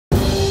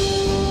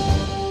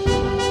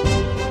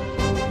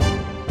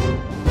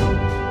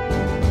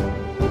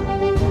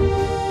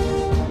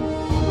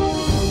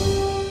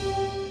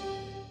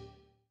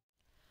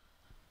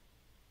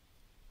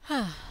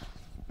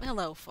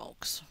Hello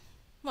folks,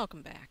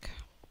 welcome back.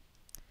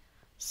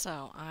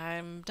 So,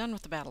 I'm done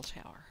with the battle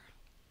tower.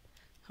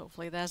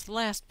 Hopefully that's the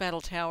last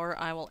battle tower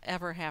I will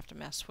ever have to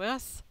mess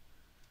with.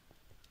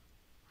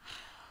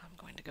 I'm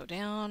going to go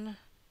down.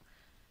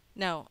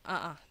 No,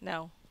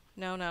 no,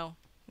 no, no,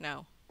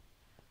 no.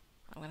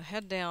 I'm going to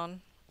head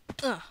down.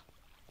 I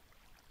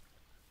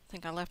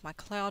think I left my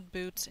cloud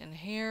boots in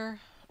here.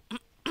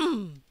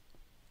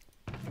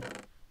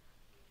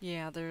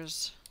 Yeah,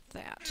 there's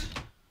that.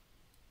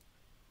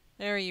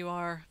 There you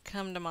are.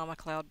 Come to Mama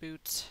Cloud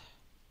Boots.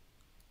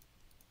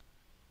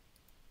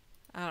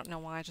 I don't know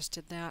why I just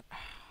did that.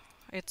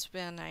 It's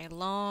been a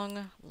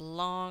long,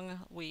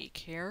 long week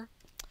here.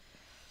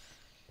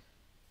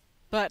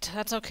 But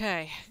that's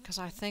okay, because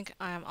I think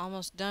I'm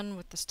almost done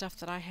with the stuff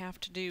that I have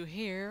to do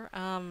here.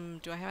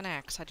 Do I have an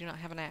axe? I do not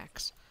have an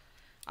axe.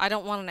 I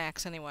don't want an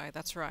axe anyway,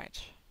 that's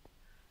right.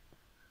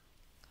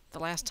 The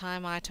last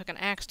time I took an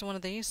axe to one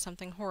of these,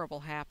 something horrible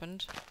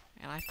happened,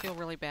 and I feel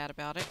really bad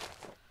about it.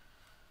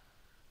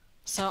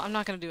 So I'm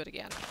not going to do it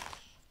again.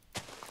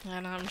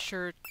 And I'm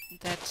sure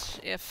that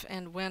if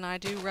and when I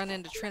do run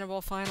into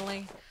Trinable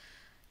finally,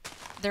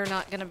 they're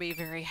not going to be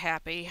very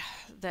happy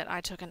that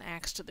I took an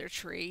axe to their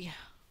tree.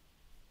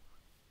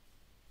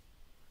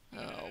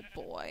 Oh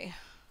boy.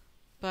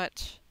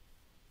 But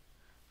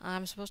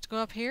I'm supposed to go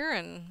up here,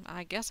 and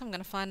I guess I'm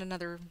going to find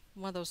another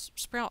one of those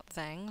sprout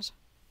things.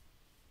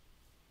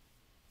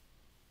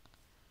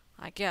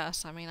 I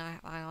guess. I mean, I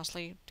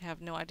honestly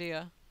have no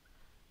idea.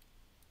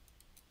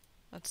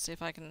 Let's see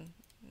if I can...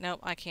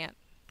 Nope, I can't.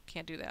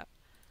 Can't do that.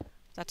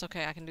 That's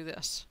okay, I can do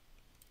this.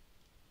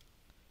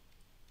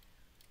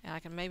 And I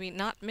can maybe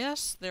not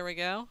miss. There we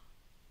go.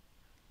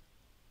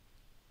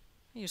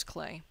 Use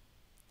clay.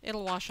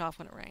 It'll wash off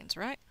when it rains,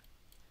 right?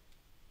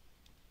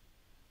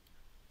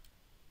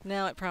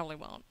 No, it probably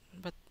won't,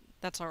 but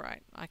that's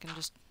alright. I can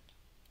just...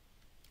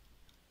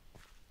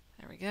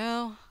 There we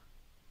go.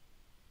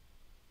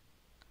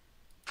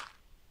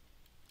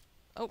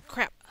 Oh,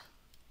 crap.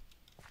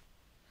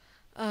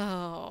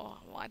 Oh,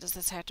 why does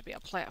this have to be a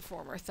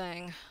platformer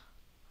thing?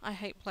 I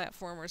hate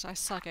platformers. I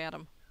suck at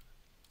them.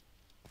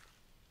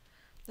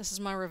 This is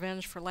my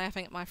revenge for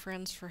laughing at my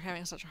friends for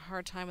having such a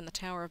hard time in the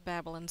Tower of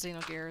Babel in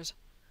Xenogears.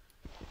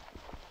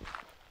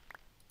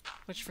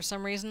 Which, for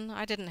some reason,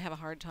 I didn't have a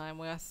hard time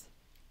with,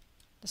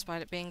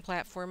 despite it being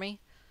platformy.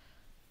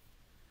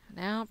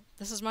 Now,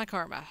 this is my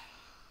karma.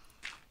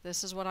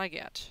 This is what I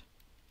get.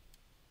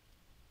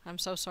 I'm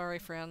so sorry,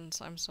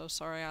 friends. I'm so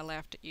sorry I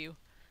laughed at you.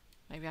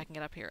 Maybe I can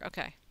get up here.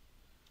 Okay.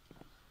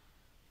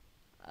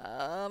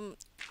 Up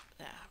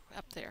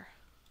there.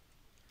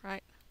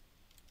 Right?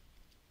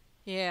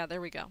 Yeah,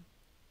 there we go.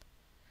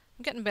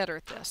 I'm getting better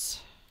at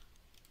this.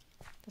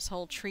 This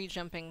whole tree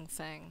jumping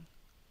thing.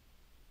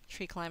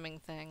 Tree climbing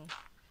thing.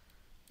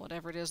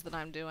 Whatever it is that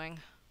I'm doing.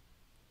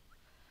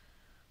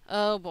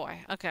 Oh boy.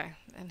 Okay.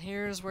 And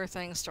here's where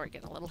things start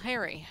getting a little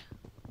hairy.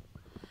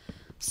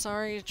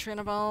 Sorry,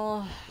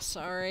 Trinable.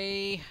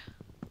 Sorry.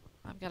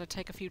 I've got to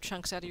take a few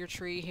chunks out of your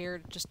tree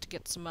here just to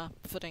get some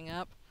footing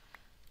up.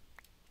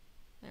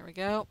 There we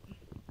go.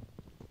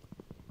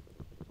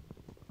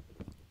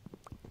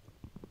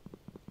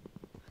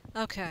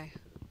 Okay.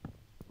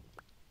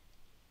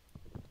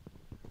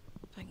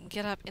 If I can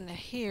get up into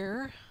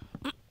here...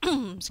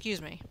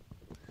 Excuse me.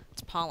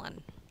 It's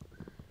pollen.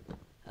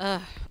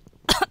 It's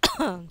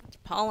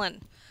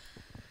pollen.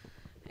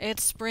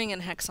 It's spring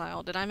in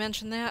Hexile. Did I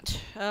mention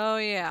that? Oh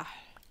yeah.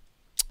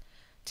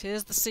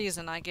 'Tis the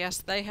season, I guess.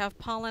 They have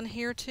pollen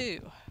here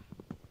too.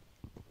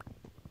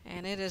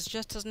 And it is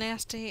just as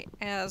nasty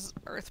as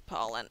earth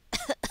pollen.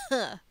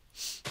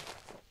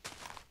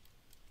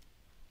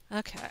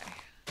 Okay.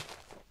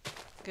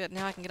 Good,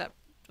 now I can get up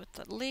with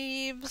the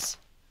leaves.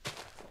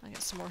 I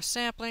get some more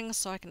saplings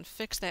so I can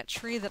fix that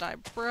tree that I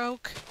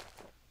broke.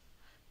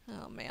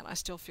 Oh man, I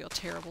still feel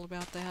terrible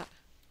about that.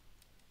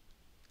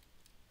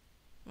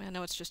 I mean, I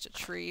know it's just a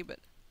tree, but...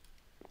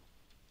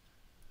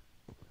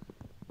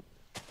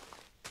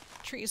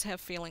 trees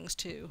have feelings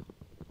too.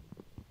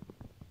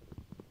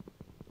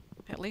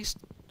 At least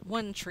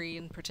one tree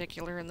in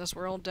particular in this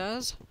world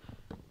does.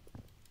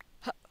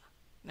 Hup.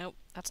 Nope,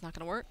 that's not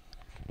gonna work.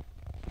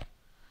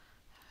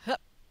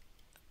 Hup.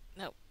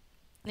 Nope.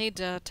 Need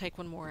to take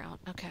one more out.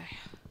 Okay.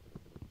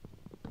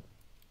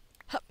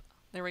 Hup.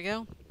 There we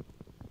go.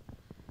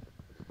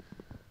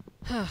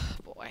 Oh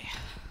boy.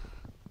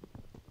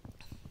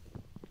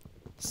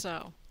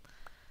 So,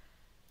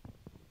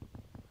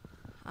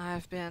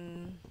 I've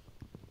been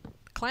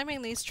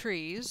climbing these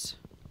trees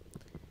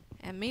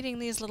and meeting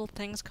these little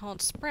things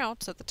called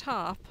sprouts at the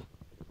top.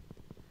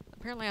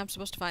 Apparently I'm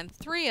supposed to find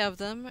 3 of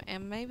them,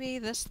 and maybe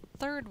this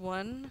third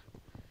one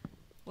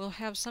will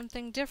have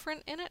something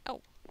different in it.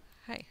 Oh,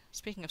 hey,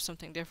 speaking of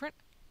something different.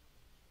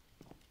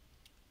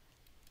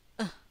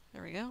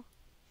 There we go.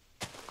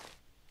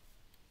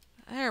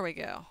 There we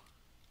go.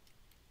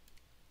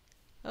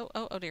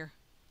 Oh dear.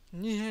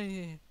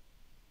 Yeah.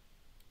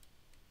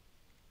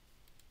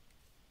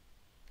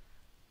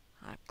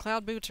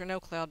 Cloud boots or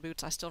no cloud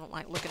boots, I still don't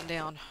like looking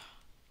down.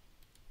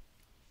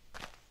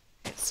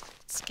 It's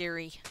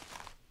scary.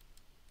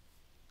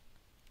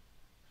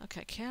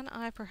 Okay, can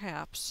I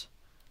perhaps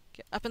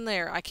get up in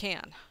there? I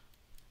can.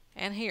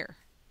 And here.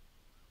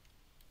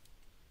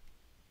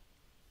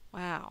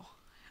 Wow.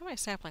 How many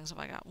saplings have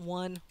I got?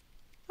 One.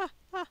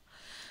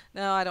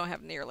 No, I don't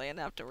have nearly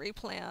enough to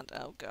replant.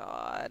 Oh,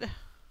 God.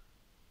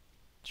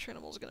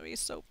 Trinible's gonna be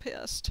so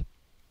pissed.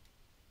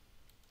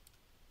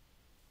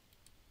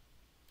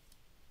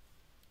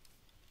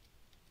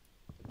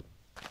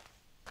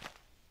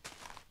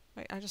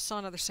 Wait, I just saw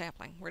another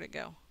sapling. Where'd it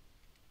go?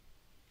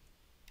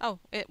 Oh,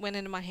 it went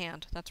into my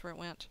hand. That's where it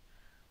went.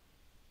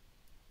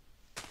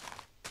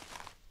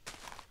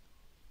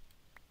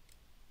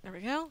 There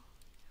we go.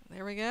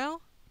 There we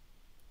go.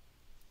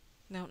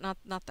 No,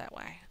 not that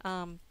way.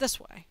 This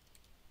way.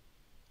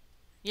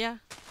 Yeah?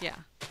 Yeah.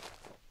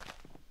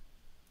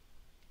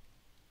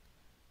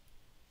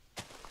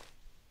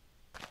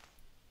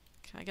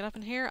 Can I get up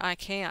in here? I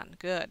can.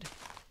 Good.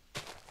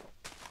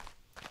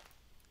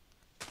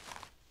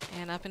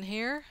 And up in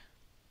here?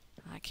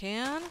 I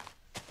can.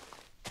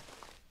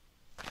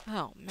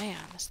 Oh man,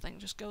 this thing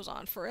just goes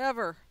on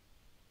forever.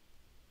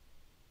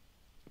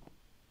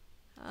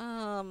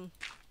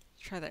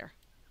 Try there.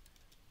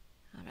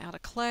 I'm out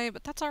of clay,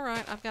 but that's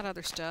alright. I've got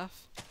other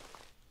stuff.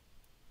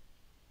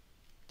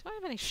 Do I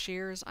have any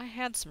shears? I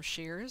had some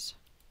shears.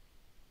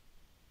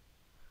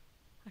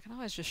 I can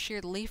always just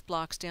shear the leaf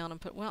blocks down and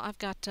put... Well, I've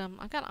got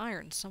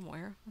iron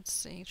somewhere. Let's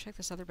see. Check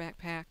this other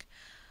backpack.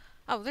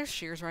 Oh, there's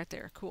shears right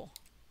there. Cool.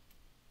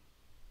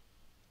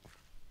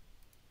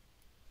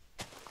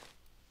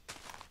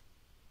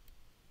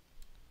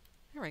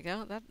 There we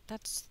go.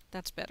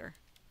 That's better.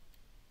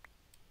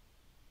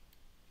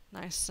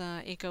 Nice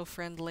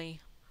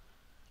eco-friendly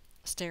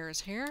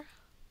stairs here.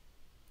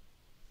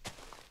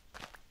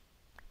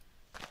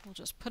 We'll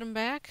just put them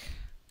back.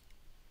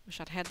 Wish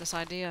I'd had this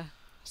idea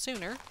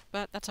sooner,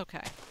 but that's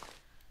okay.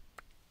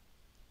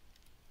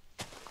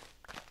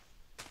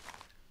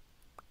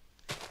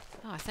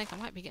 Oh, I think I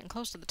might be getting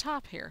close to the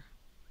top here.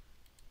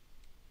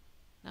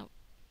 Nope.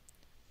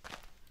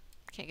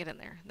 Can't get in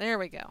there. There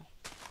we go.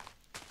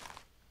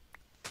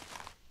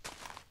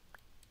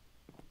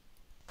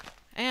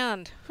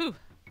 And, whew,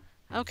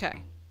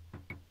 okay.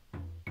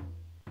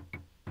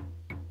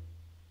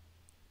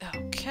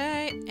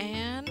 Okay,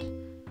 and,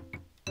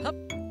 up.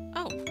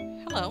 Oh,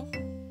 hello.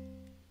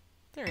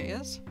 There he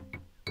is.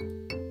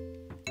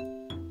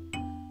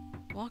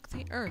 Walk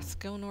the earth,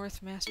 go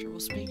north, master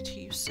will speak to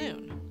you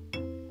soon.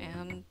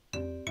 And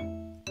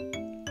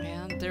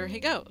there he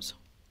goes.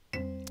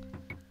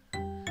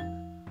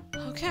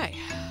 Okay.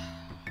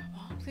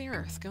 Walk the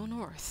earth, go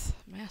north,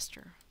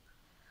 master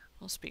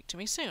will speak to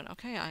me soon.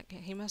 Okay,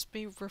 he must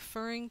be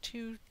referring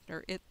to,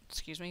 or it,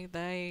 excuse me,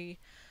 they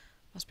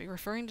must be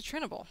referring to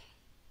Trinable.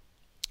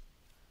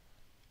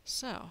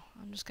 So,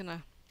 I'm just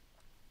gonna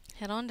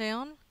head on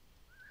down.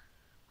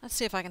 Let's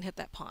see if I can hit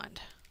that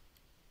pond.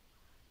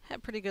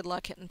 Had pretty good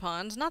luck hitting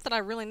ponds. Not that I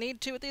really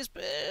need to with these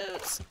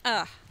boots.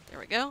 Ah, there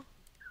we go.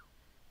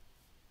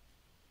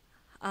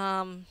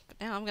 But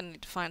now I'm gonna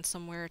need to find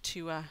somewhere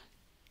to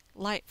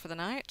light for the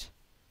night.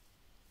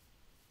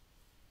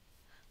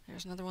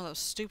 There's another one of those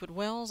stupid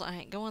wells. I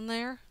ain't going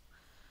there.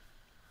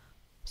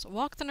 So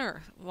walk the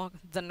earth. Walk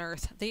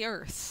the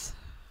earth.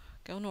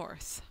 Go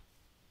north.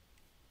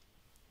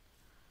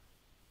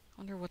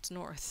 Wonder what's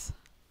north.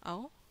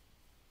 Oh?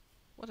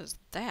 What is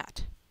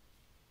that?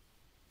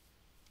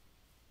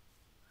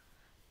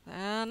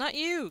 Not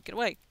you! Get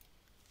away!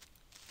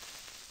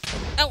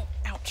 Oh!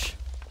 Ouch!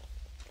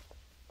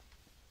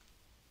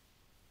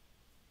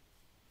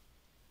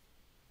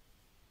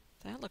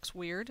 That looks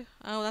weird.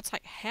 Oh, that's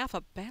like half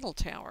a battle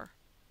tower.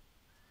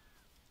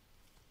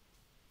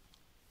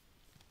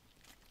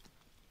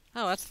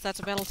 Oh, that's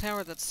a battle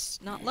tower that's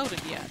not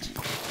loaded yet.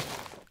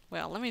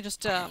 Well, let me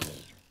just,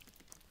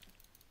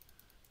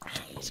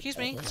 excuse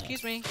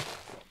me.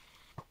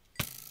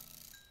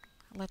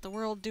 Let the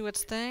world do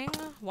its thing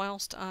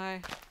whilst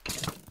I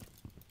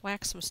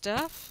whack some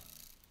stuff.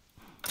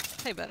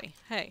 Hey, buddy.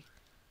 Hey.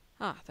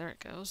 Ah, there it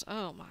goes.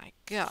 Oh my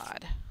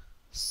god.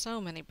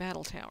 So many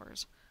battle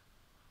towers.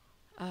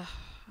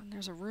 And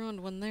there's a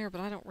ruined one there, but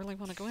I don't really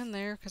want to go in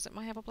there because it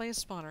might have a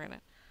blaze spawner in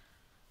it.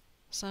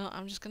 So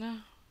I'm just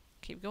gonna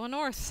keep going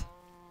north.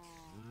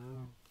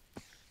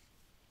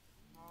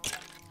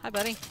 Hi,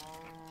 buddy.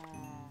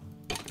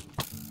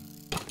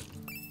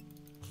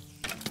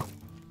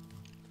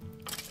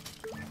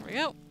 There we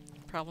go.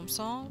 Problem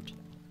solved.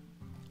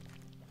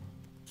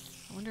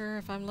 I wonder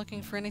if I'm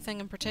looking for anything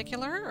in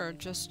particular or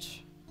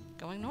just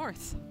going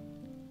north.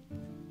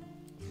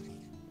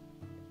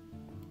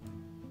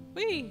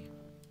 Whee!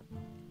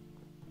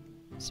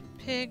 Some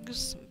pigs,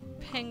 some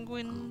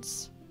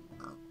penguins.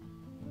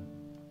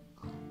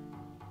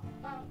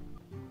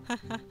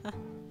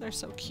 They're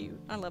so cute.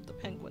 I love the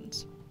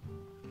penguins.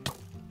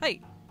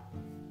 Hey!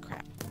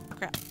 Crap,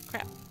 crap,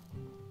 crap.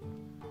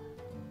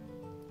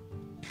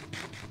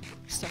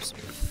 Stuff some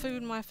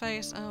food in my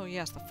face. Oh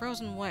yes, the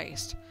frozen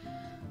waste.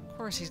 Of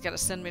course he's got to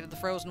send me to the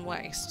frozen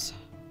wastes.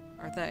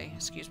 Or they,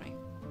 excuse me.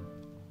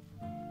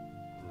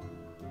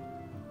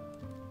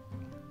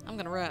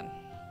 gonna run.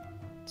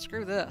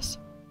 Screw this.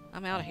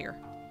 I'm out of here.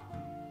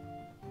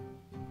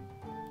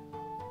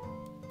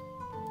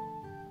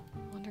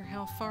 Wonder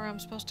how far I'm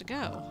supposed to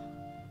go.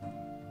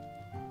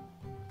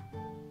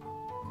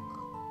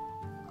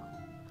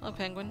 Hello,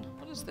 penguin.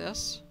 What is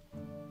this?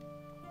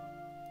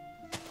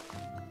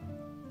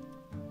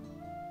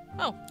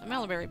 Oh, a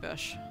mulberry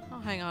bush. I'll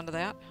hang on to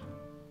that.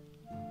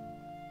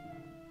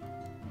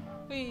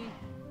 Whee!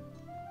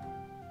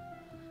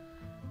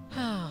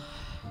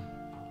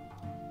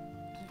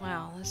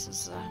 Wow, this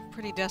is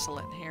pretty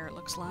desolate here, it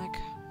looks like.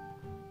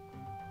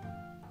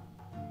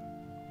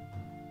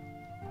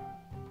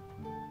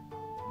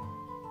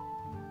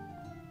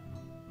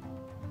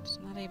 There's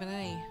not even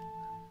any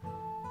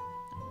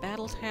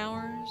battle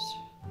towers.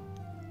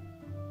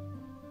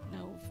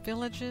 No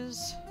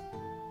villages.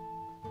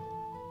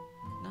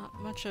 Not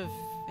much of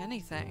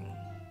anything,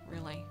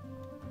 really.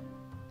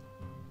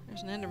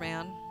 There's an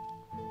Enderman.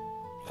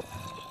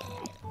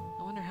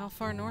 I wonder how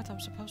far north I'm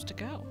supposed to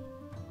go.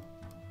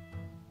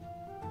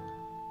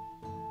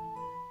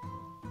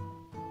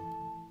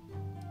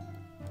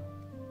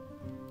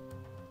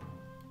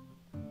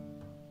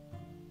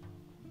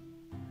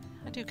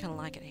 I do kind of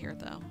like it here,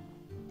 though.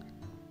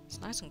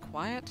 It's nice and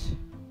quiet.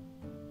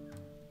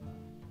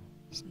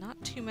 There's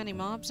not too many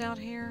mobs out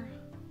here.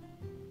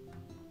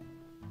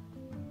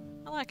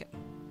 I like it.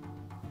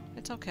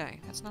 It's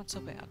okay. It's not so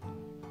bad.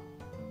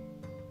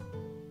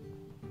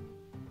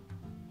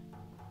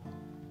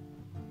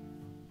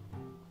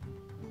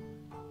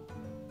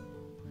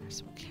 There's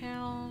some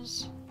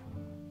cows.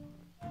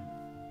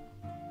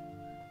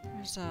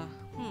 There's a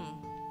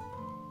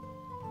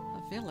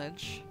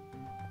village,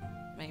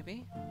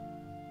 maybe.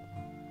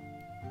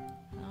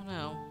 I don't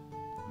know.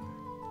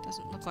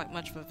 Doesn't look like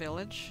much of a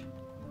village.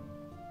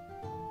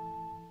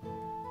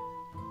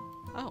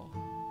 Oh.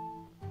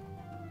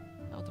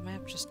 Oh, the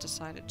map just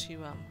decided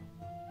to,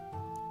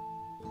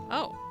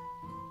 Oh!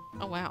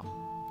 Oh, wow.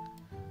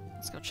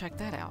 Let's go check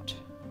that out.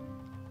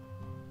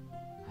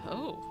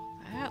 Oh,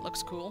 that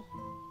looks cool.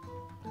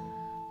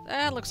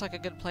 That looks like a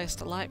good place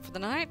to light for the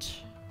night.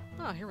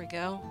 Oh, here we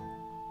go.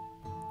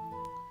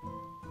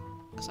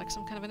 Looks like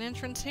some kind of an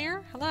entrance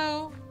here.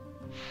 Hello?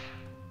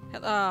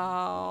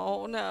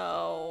 Oh,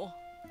 no.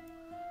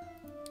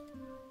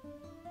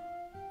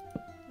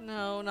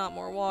 No, not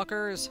more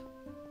walkers.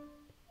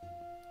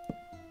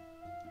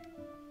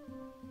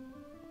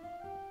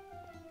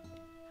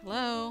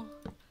 Hello?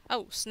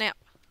 Oh, snap.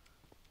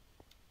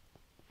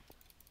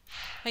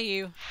 Hey,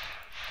 you.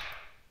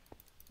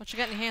 What you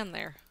got in your hand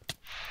there?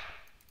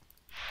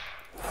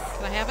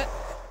 Can I have it?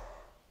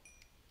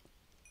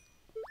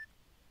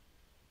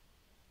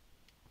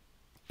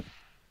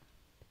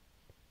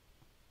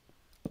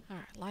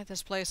 Alright, light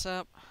this place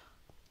up.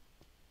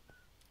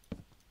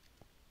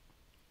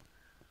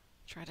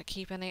 Try to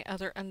keep any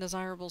other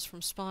undesirables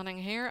from spawning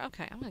here.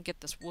 Okay, I'm gonna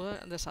get this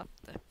wood. This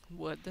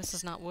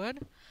is not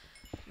wood.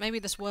 Maybe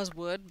this was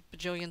wood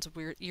bajillions of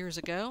years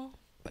ago,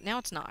 but now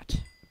it's not.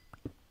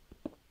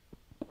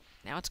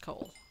 Now it's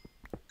coal.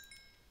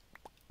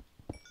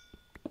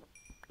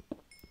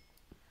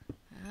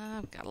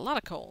 I've got a lot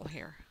of coal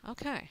here.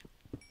 Okay.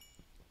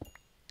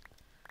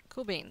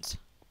 Cool beans.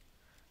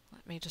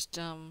 Let me just,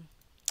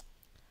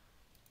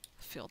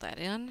 fill that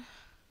in.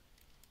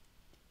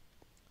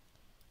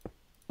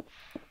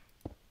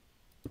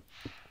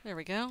 There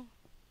we go.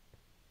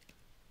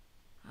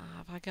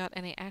 Have I got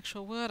any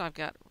actual wood? I've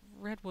got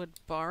redwood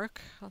bark.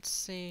 Let's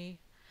see.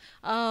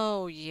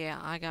 Oh, yeah,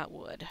 I got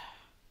wood.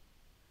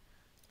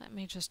 Let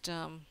me just,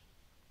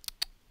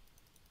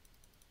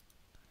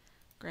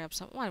 grab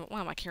some. Why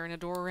am I carrying a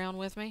door around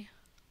with me?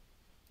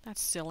 That's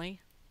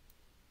silly.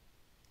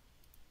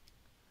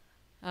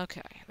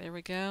 Okay, there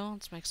we go.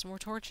 Let's make some more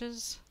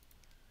torches.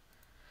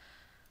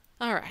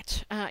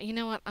 Alright, you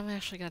know what? I'm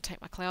actually going to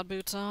take my cloud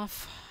boots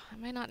off. I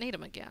may not need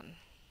them again.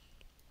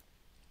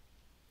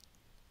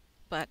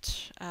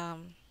 But,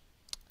 let's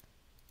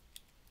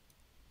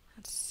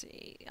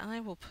see. I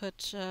will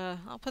put,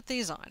 I'll put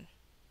these on.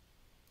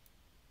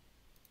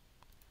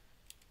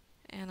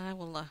 And I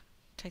will,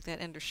 take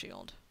that ender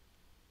shield.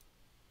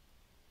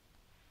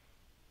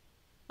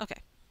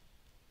 Okay.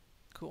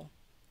 Cool.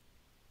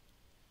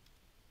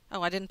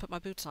 Oh, I didn't put my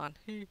boots on.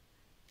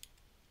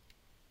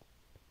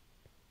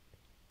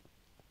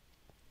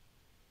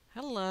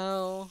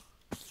 Hello.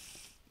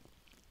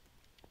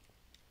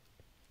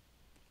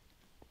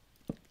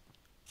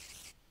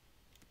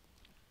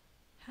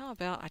 How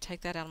about I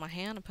take that out of my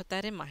hand and put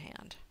that in my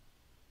hand?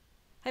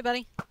 Hey,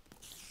 buddy.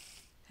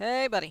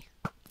 Hey, buddy.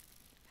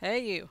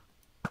 Hey, you.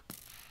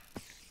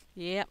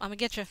 Yep, I'm gonna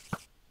get you.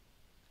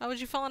 How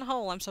would you fall in a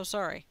hole? I'm so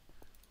sorry.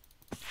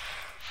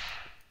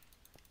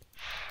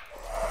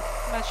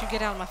 How about you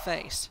get out of my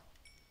face?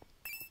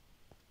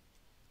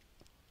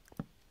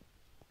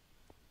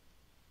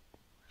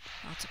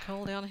 Lots of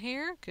coal down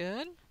here.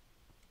 Good.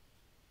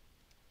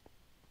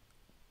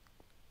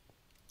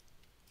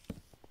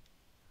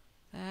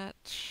 That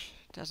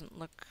doesn't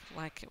look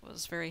like it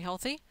was very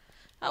healthy.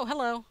 Oh,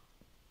 hello.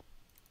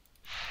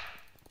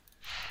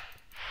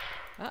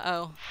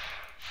 Uh-oh.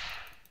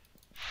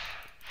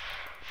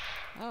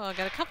 Oh, I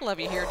got a couple of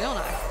you here, don't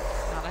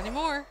I? Not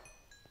anymore.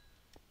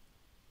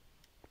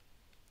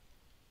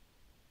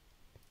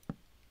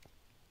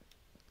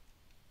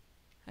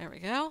 There we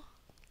go.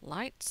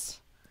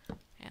 Lights.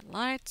 And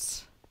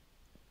lights.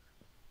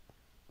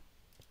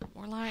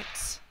 More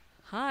lights.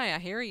 Hi, I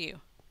hear you.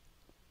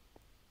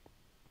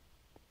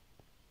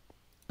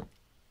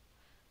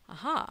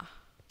 Aha.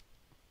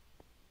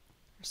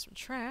 There's some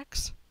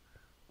tracks.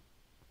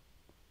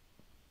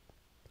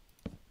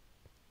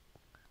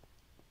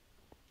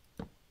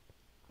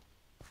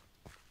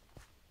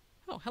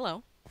 Oh,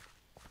 hello.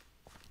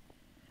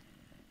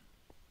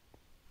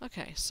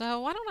 Okay,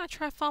 so why don't I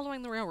try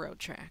following the railroad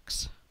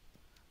tracks?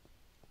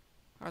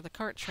 Or the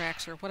cart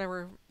tracks, or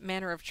whatever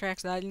manner of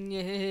tracks that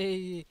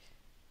I...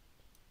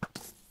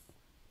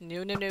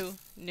 No, no, no.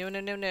 No, no,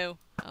 no, no.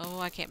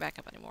 Oh, I can't back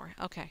up anymore.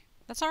 Okay.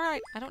 That's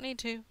alright. I don't need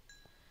to.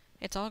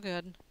 It's all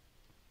good.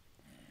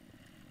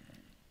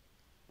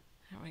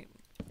 Alright.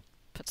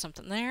 Put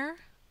something there.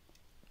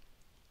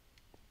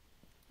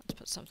 Let's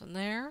put something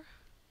there.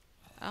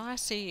 Oh, I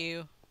see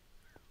you.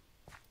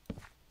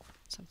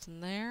 Something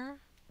there.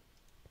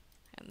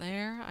 And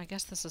there. I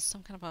guess this is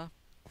some kind of a...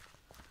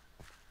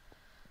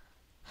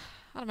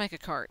 How to make a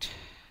cart.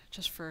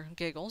 Just for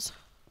giggles.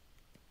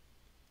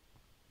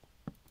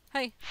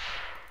 Hey.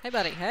 Hey,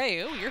 buddy.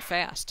 Hey. Oh, you're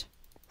fast.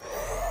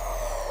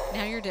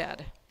 Now you're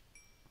dead.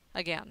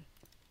 Again.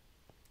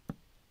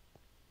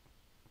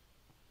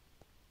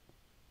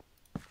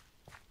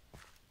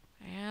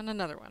 And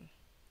another one.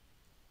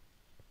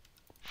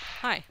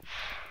 Hi.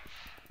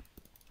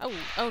 Oh,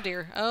 oh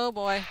dear. Oh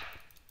boy.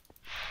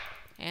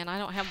 And I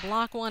don't have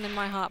block 1 in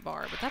my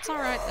hotbar, but that's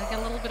alright. I got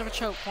a little bit of a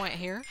choke point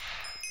here.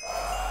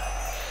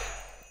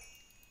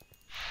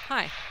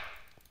 Hi.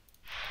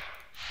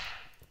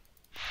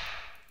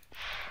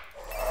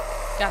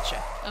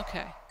 Gotcha.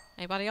 Okay.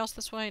 Anybody else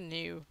this way?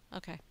 No.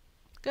 Okay.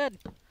 Good.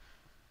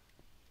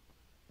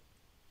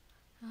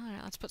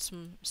 Alright, let's put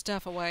some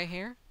stuff away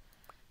here.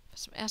 Put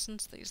some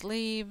essence, these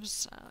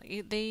leaves,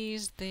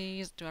 these.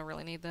 Do I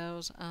really need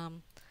those?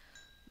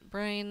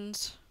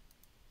 Brains,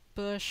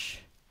 bush,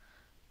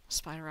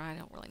 spider eye I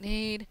don't really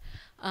need.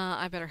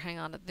 I better hang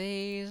on to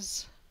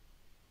these.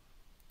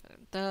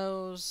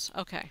 Those.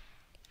 Okay.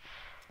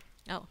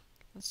 Oh,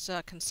 let's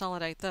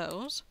consolidate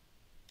those.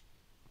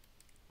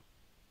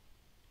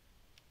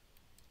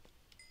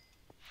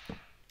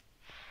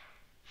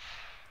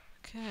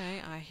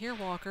 Okay, I hear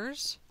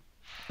walkers.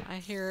 I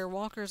hear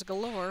walkers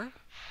galore.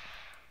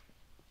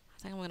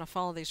 I think I'm going to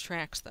follow these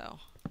tracks, though.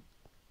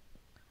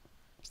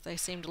 So they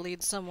seem to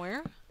lead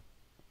somewhere.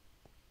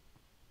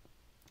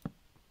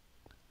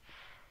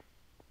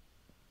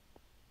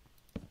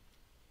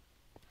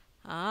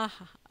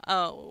 Ah,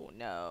 oh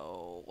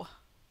no.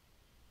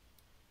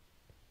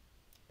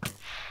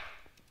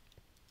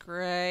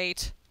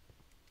 Great.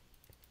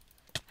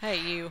 Hey,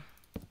 you.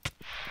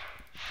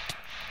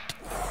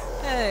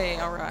 Hey,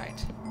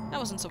 alright. That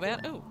wasn't so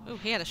bad. Ooh, ooh,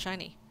 he had a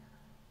shiny.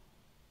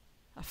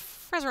 A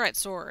Frezarite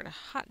sword.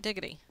 Hot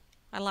diggity.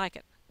 I like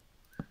it.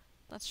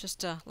 Let's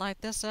just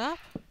light this up.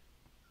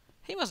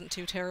 He wasn't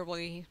too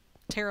terribly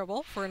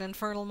terrible for an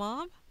infernal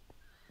mob.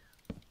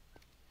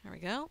 There we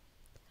go.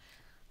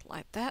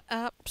 Light that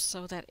up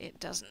so that it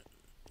doesn't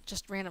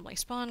just randomly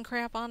spawn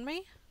crap on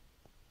me.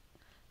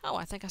 Oh,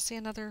 I think I see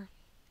another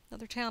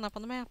town up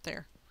on the map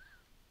there.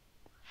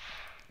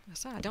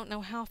 So I don't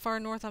know how far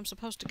north I'm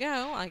supposed to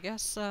go. I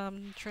guess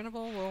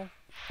Trinable will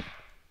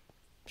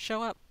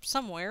show up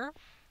somewhere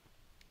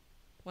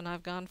when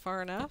I've gone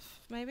far enough,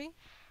 maybe.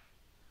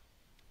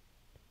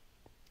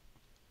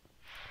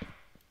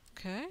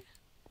 Okay.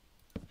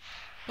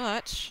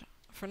 But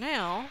for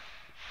now,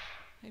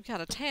 we've got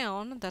a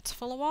town that's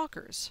full of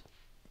walkers.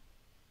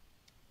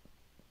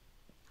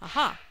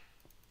 Aha!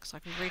 Looks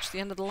like we've reached the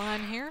end of the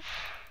line here.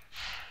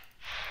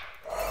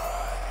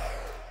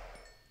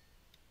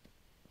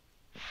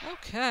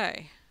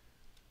 Okay.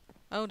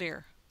 Oh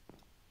dear.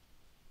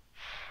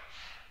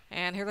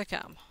 And here they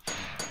come.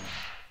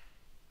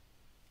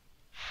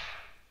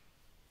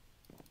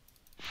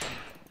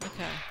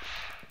 Okay.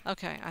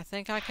 Okay, I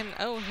think I can...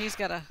 Oh, he's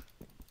got a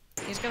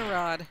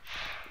rod.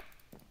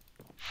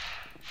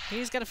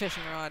 He's got a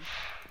fishing rod.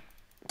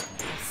 I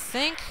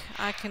think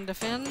I can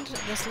defend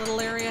this little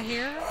area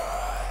here.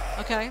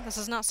 Okay, this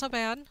is not so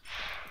bad.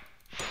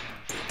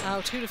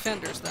 Oh, 2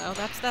 defenders, though.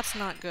 That's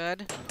not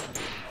good.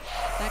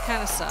 That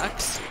kind of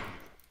sucks.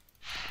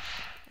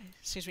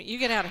 Excuse me, you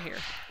get out of here.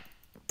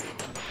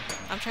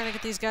 I'm trying to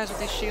get these guys with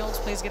these shields.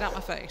 Please get out my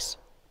face.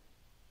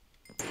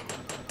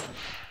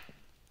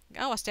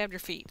 Oh, I stabbed your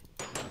feet.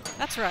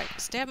 That's right.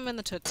 Stab them in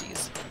the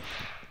tootsies.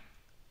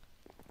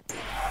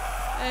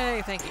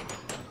 Hey, thank you.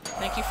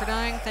 Thank you for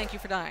dying. Thank you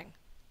for dying.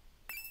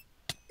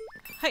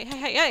 Hey, hey,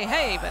 hey, hey,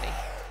 hey, buddy.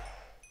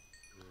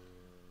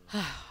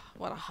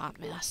 What a hot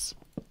mess.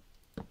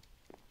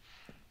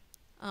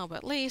 Oh, but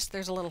at least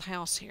there's a little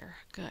house here.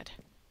 Good.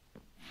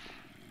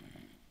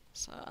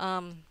 So,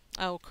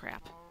 oh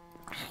crap.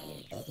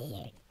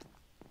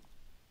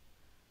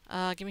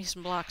 Give me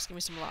some blocks, give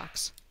me some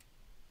blocks.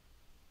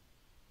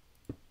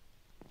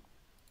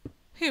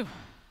 Phew.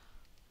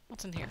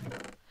 What's in here?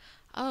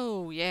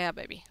 Oh, yeah,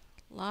 baby.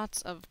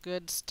 Lots of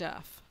good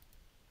stuff.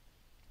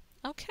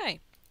 Okay.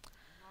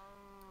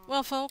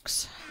 Well,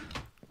 folks,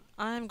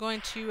 I'm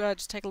going to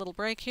just take a little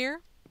break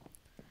here.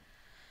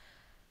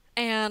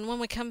 And when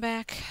we come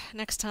back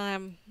next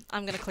time,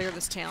 I'm going to clear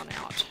this town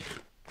out.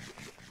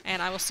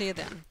 And I will see you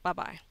then.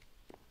 Bye-bye.